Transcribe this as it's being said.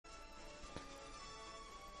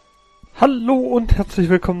Hallo und herzlich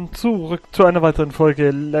willkommen zurück zu einer weiteren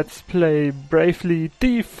Folge Let's Play Bravely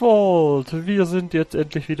Default. Wir sind jetzt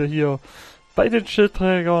endlich wieder hier bei den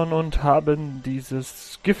Schildträgern und haben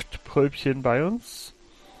dieses Giftpröbchen bei uns.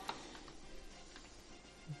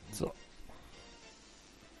 So.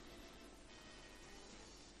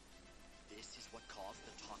 This is what caused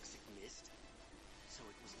the toxic mist. So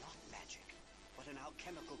it was not magic, but an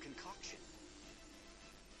alchemical concoction.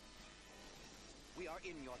 We are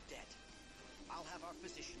in your debt. I'll have our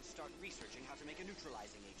physicians start researching how to make a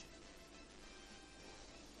neutralizing agent.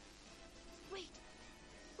 Wait,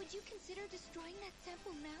 would you consider destroying that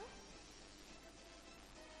sample now?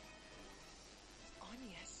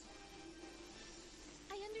 Agnès.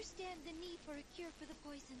 I understand the need for a cure for the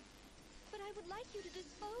poison, but I would like you to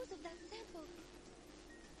dispose of that sample.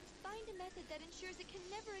 Find a method that ensures it can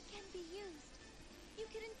never again be used. You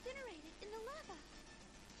could incinerate it in the lava.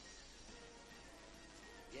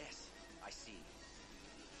 Yes, I see.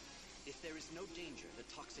 If there is no danger the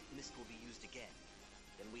toxic mist will be used again,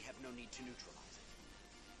 then we have no need to neutralize it.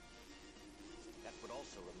 That would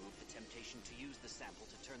also remove the temptation to use the sample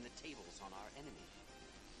to turn the tables on our enemy.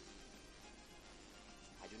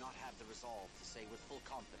 I do not have the resolve to say with full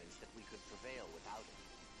confidence that we could prevail without it.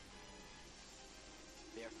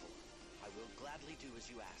 Therefore, I will gladly do as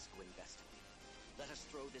you ask when bested. Let us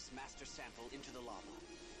throw this master sample into the lava.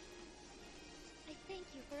 I thank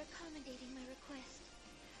you for accommodating my request.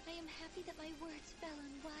 I am happy that my words fell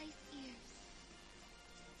on wise ears.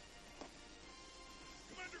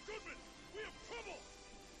 Commander Goodman, we have trouble!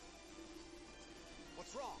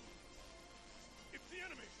 What's wrong? It's the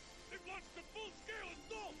enemy! They've launched a full-scale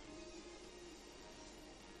assault!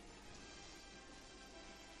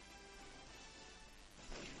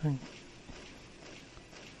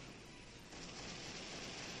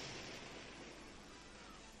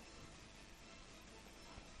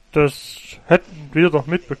 Das hätten wir doch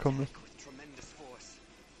mitbekommen. With tremendous force.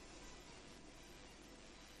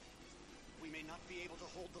 We may not be able to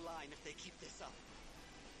hold the line if they keep this up.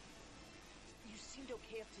 You seemed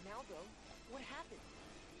okay up to now, though. What happened?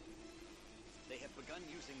 They have begun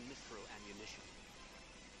using mithril ammunition.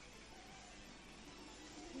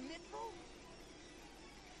 Mithril?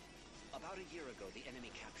 About a year ago, the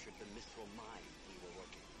enemy captured the mithril mine we were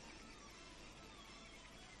working on.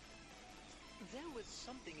 There was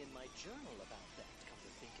something in my journal about that, come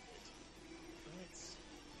to think of it. Let's...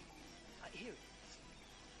 here it is.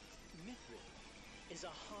 Mithril is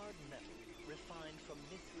a hard metal refined from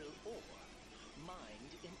mithril ore,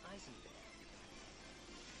 mined in Eisenberg.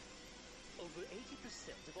 Over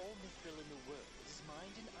 80% of all mithril in the world is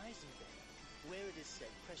mined in Eisenberg, where it is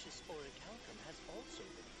said precious orichalcum has also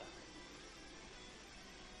been found.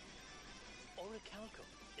 Orichalcum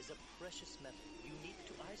is a precious metal unique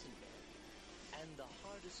to Eisenberg, and the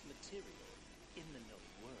hardest material in the known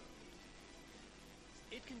world.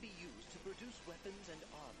 It can be used to produce weapons and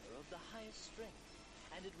armor of the highest strength,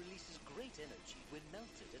 and it releases great energy when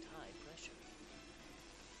melted at high pressure.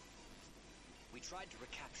 We tried to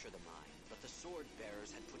recapture the mine, but the sword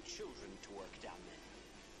bearers had put children to work down there.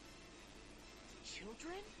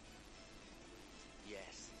 Children?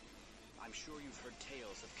 Yes. I'm sure you've heard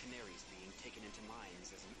tales of canaries being taken into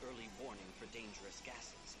mines as an early warning for dangerous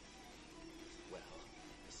gases. Well,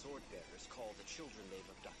 the sword bearers call the children they've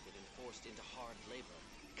abducted and forced into hard labor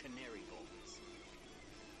canary boys.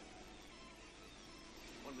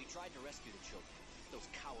 When we tried to rescue the children, those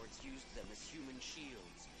cowards used them as human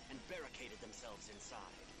shields and barricaded themselves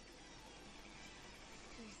inside.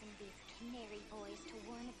 Using these canary boys to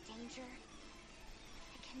warn of danger?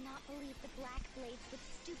 I cannot believe the Black Blades would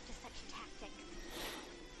stoop to such tactics.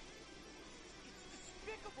 It's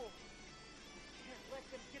despicable! We can't let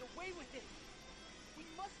them get away with it! We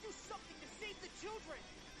must do something to save the children!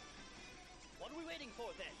 What are we waiting for,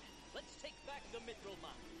 then? Let's take back the mithril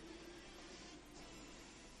mine.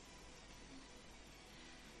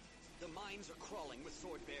 The mines are crawling with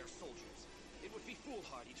sword bearer soldiers. It would be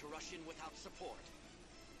foolhardy to rush in without support.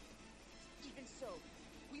 Even so,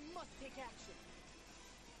 we must take action.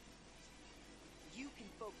 You can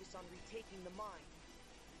focus on retaking the mine.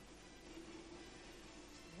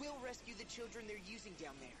 We'll rescue the children they're using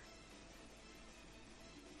down there.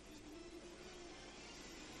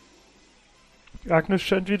 Agnes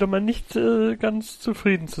scheint wieder mal nicht ganz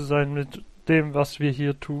zufrieden zu sein mit dem, was wir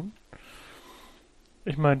hier tun.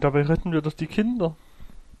 Ich meine, dabei retten wir doch die Kinder.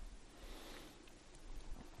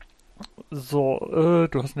 So,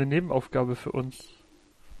 du hast eine Nebenaufgabe für uns.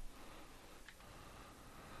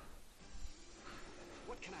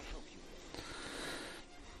 What can I help you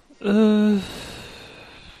with?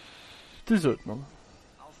 Die Söldner.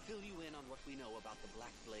 I'll fill you in on what we know about the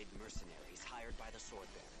Black Blade mercenaries hired by the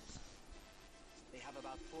Swordbearers. They have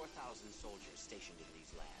about 4,000 soldiers stationed in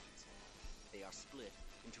these lands. They are split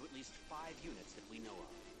into at least 5 units that we know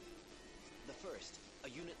of. The first,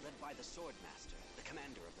 a unit led by the Swordmaster, the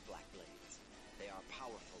commander of the Black Blades. They are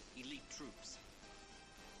powerful, elite troops.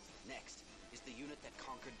 Next is the unit that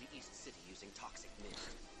conquered the East City using toxic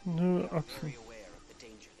mist. Nö, They are okay. very aware of the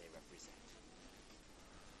danger they represent.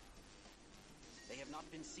 They have not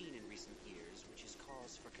been seen in recent years, which is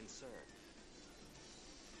cause for concern.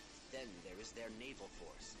 Then there is their naval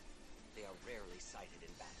force. They are rarely sighted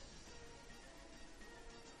in battle.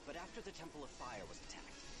 But after the Temple of Fire was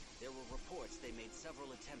attacked, there were reports they made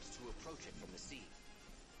several attempts to approach it from the sea.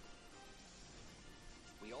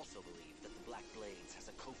 We also believe that the Black Blades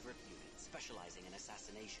has a covert unit specializing in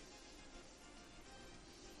assassination.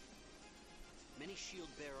 Many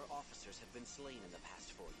shield-bearer officers have been slain in the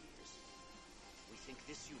past 4 years. We think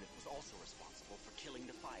this unit was also responsible for killing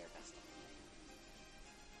the Fire Vestal.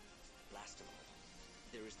 Last of all,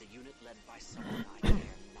 there is the unit led by someone I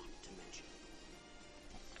dare not to mention.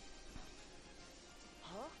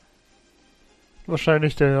 Huh?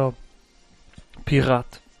 Wahrscheinlich der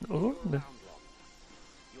Pirat. Oh, If you're ne. around long enough,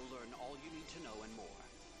 you'll learn all you need to know and more.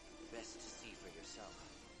 Best to see for yourself.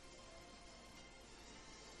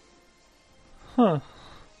 Huh.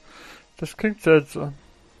 Das klingt seltsam.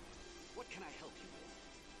 What can I help you with?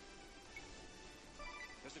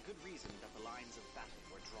 There's a good reason that the lines of battle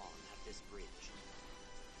were drawn at this bridge.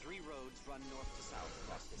 3 roads run north to south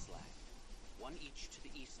across this land, one each to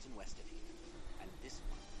the east and west of here, and this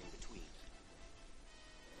one in between.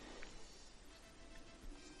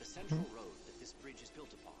 The central road that this bridge is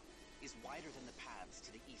built upon is wider than the paths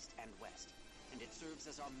to the east and west, and it serves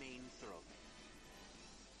as our main thoroughfare.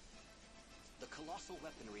 The colossal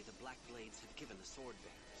weaponry the Black Blades have given the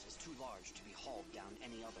Swordbearers is too large to be hauled down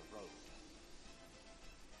any other road.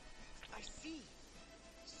 I see.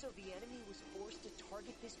 So the enemy was forced to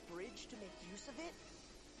target this bridge to make use of it?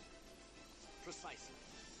 Precisely.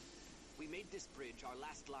 We made this bridge our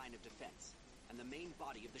last line of defense, and the main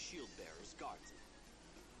body of the Shield-Bearers guards it.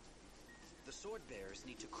 The Sword-Bearers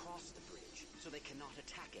need to cross the bridge, so they cannot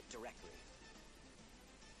attack it directly.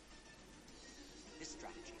 This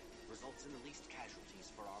strategy results in the least casualties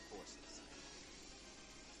for our forces.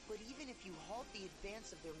 But even if you halt the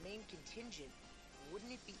advance of their main contingent, wouldn't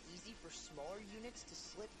it be easy for smaller units to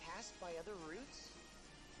slip past by other routes?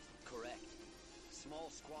 Correct. Small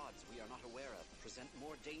squads we are not aware of present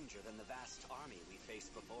more danger than the vast army we face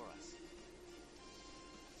before us.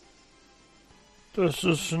 Das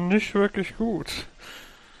ist nicht wirklich gut.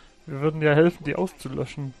 Wir würden ja helfen, die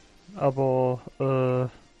auszulöschen. Aber,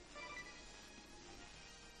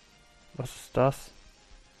 was ist das?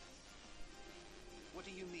 What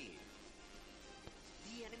do you mean?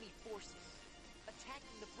 The enemy forces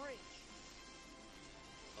attacking the bridge.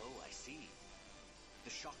 Oh, I see.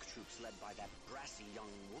 The shock troops led by that brassy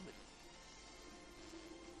young woman.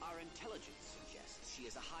 Our intelligence suggests she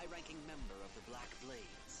is a high-ranking member of the Black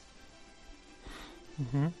Blades.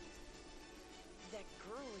 Mhm. That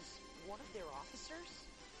girl is one of their officers?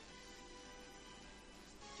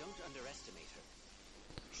 Don't underestimate her.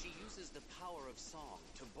 She uses the power of song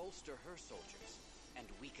to bolster her soldiers and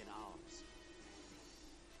weaken ours.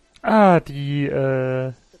 Ah, die,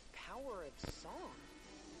 The power of song?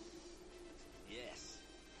 Yes,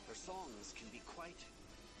 her songs can be quite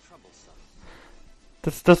troublesome.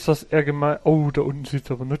 das ist das, was er gemeint... Oh, da unten sieht's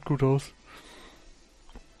aber nicht gut aus.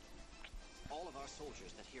 All of our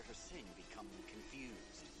soldiers that hear her sing become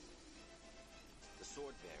confused. The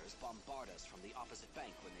Swordbearers bombard us from the opposite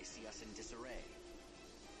bank when they see us in disarray.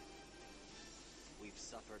 We've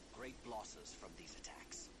suffered great losses from these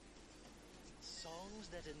attacks. Songs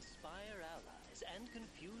that inspire allies and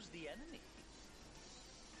confuse the enemy.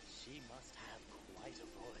 She must have quite a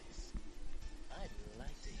voice. I'd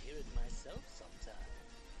like to hear it myself sometime.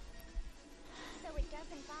 So it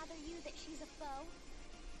doesn't bother you that she's a foe?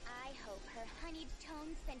 I hope her honeyed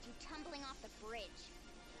tones send you tumbling off the bridge.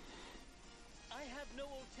 I have no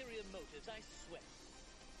ulterior motives, I swear.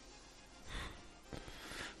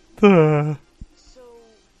 So,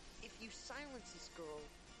 if you silence this girl,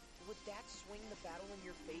 would that swing the battle in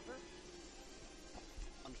your favor?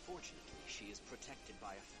 Unfortunately, she is protected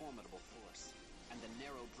by a formidable force, and the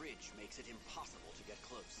narrow bridge makes it impossible to get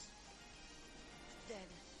close. Then,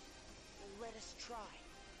 let us try.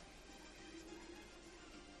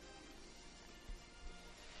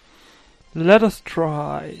 Let us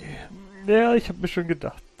try. Ja, ich habe mir schon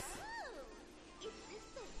gedacht. Oh, is this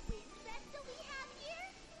the wind vessel we have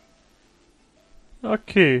here?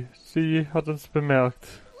 Okay, sie hat uns bemerkt.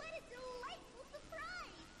 What a delightful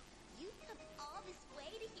surprise!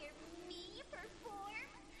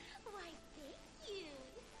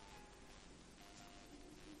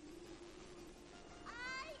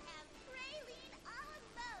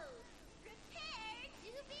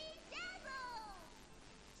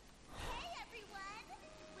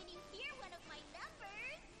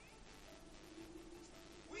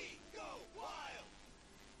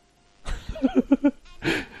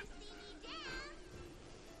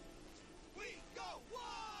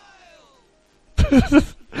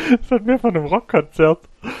 Das hat mehr von einem Rockkonzert.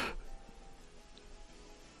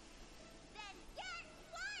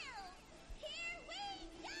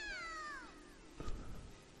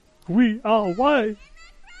 We are wild.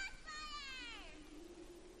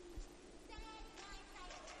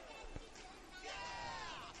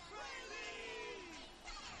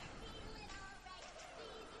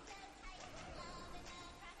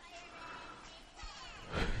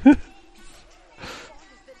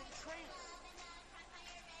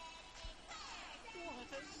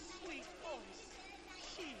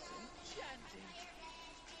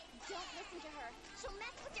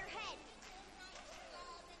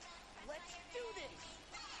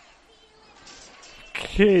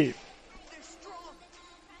 Okay.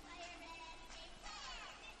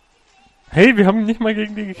 Hey, wir haben nicht mal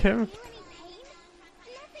gegen die gekämpft.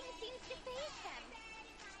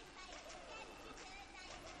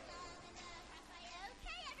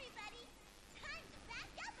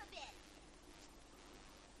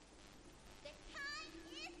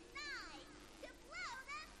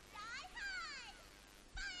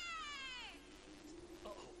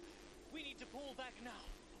 We need to pull back now,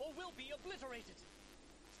 or we'll be obliterated.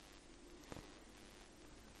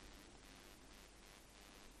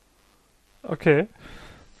 Okay. I'm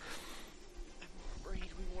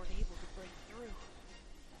afraid we weren't able to break through.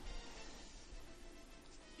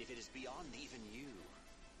 If it is beyond even you,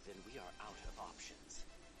 then we are out of options.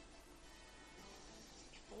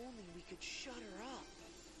 If only we could shut her up.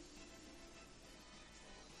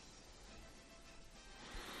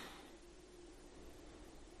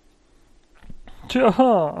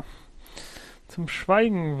 Tja. Zum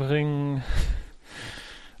Schweigen bringen.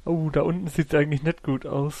 Oh, da unten sieht es eigentlich nicht gut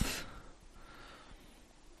aus.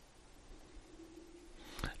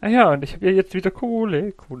 Ah ja, und ich habe ja jetzt wieder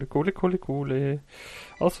Kohle. Kohle.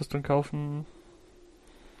 Ausrüstung kaufen.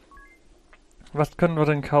 Was können wir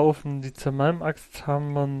denn kaufen? Die Zermalmaxt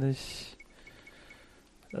haben wir nicht.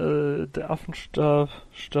 Der Affenstab.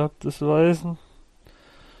 Stab des Weisen.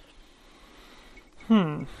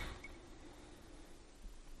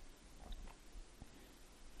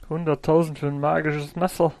 100.000 für ein magisches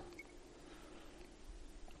Messer.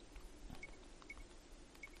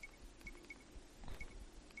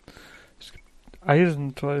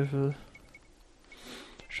 Eisenteufel.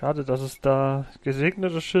 Schade, dass es da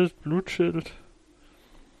gesegnetes Schild, Blutschild.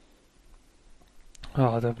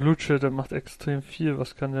 Ah, der Blutschild, der macht extrem viel.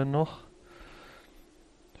 Was kann der noch?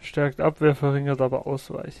 Stärkt Abwehr, verringert aber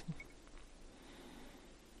Ausweichen.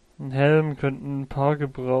 Ein Helm könnten ein paar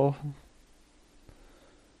gebrauchen.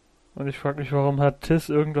 Und ich frage mich, warum hat Tiz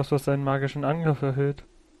irgendwas, was seinen magischen Angriff erhöht?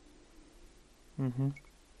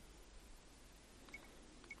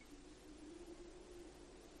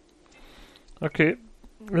 Okay.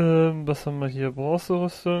 Was haben wir hier?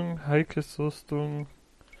 Bronzerüstung, Heikes-Rüstung.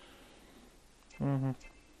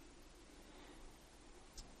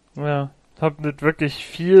 Ja, hab nicht wirklich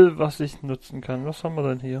viel, was ich nutzen kann. Was haben wir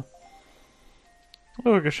denn hier?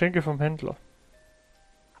 Oh, Geschenke vom Händler.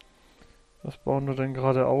 Was bauen wir denn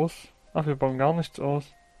gerade aus? Ach, wir bauen gar nichts aus.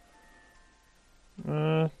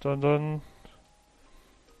 Dann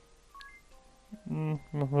machen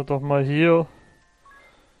wir doch mal hier.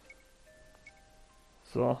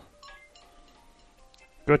 So.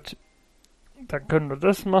 Gut. Dann können wir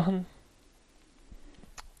das machen.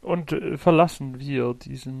 Und verlassen wir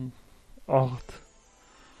diesen Ort.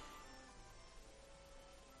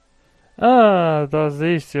 Ah, da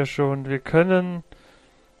sehe ich es ja schon. Wir können...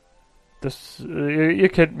 Das, ihr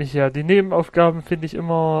kennt mich ja. Die Nebenaufgaben finde ich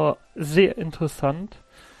immer sehr interessant.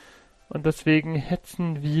 Und deswegen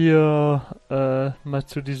hetzen wir mal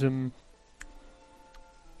zu diesem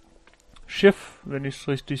Schiff, wenn ich es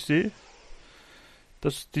richtig sehe.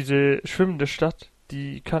 Diese schwimmende Stadt,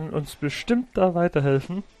 die kann uns bestimmt da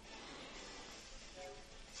weiterhelfen.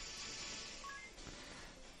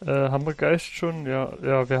 Haben wir Geist schon?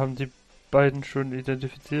 Ja, wir haben die beiden schon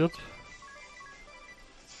identifiziert.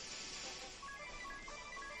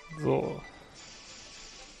 So.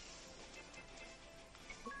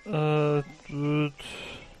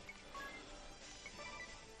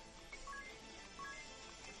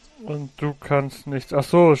 Und du kannst nichts. Ach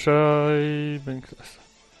so, Scheibenklasse.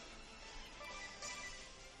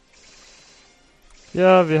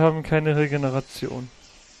 Ja, wir haben keine Regeneration.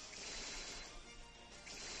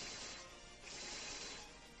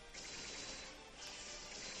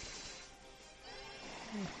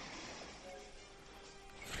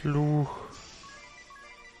 Fluch.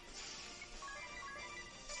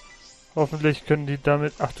 Hoffentlich können die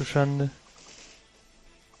damit... Ach du Schande.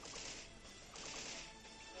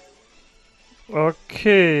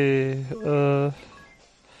 Okay,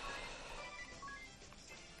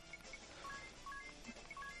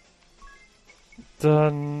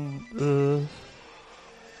 Dann,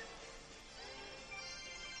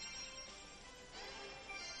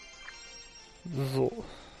 so.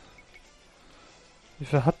 Wie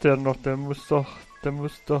viel hat der noch? Der muss doch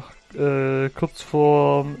kurz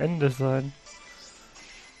vorm Ende sein.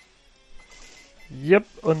 Yep,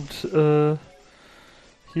 und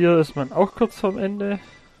hier ist man auch kurz vorm Ende.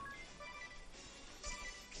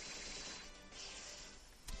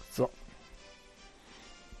 So.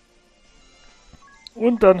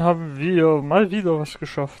 Und dann haben wir mal wieder was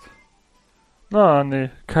geschafft. Na,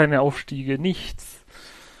 ne, keine Aufstiege, nichts.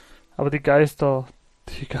 Aber die Geister,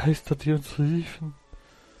 die uns riefen.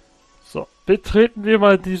 So, betreten wir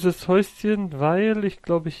mal dieses Häuschen, weil ich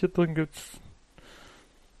glaube, hier drin gibt's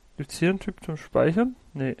hier einen Typ zum Speichern?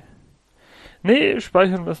 Nee. Nee,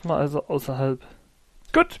 speichern müssen wir also außerhalb.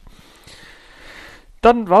 Gut.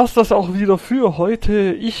 Dann war's das auch wieder für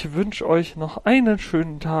heute. Ich wünsche euch noch einen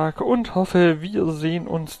schönen Tag und hoffe, wir sehen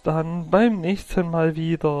uns dann beim nächsten Mal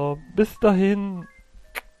wieder. Bis dahin,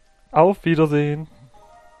 auf Wiedersehen.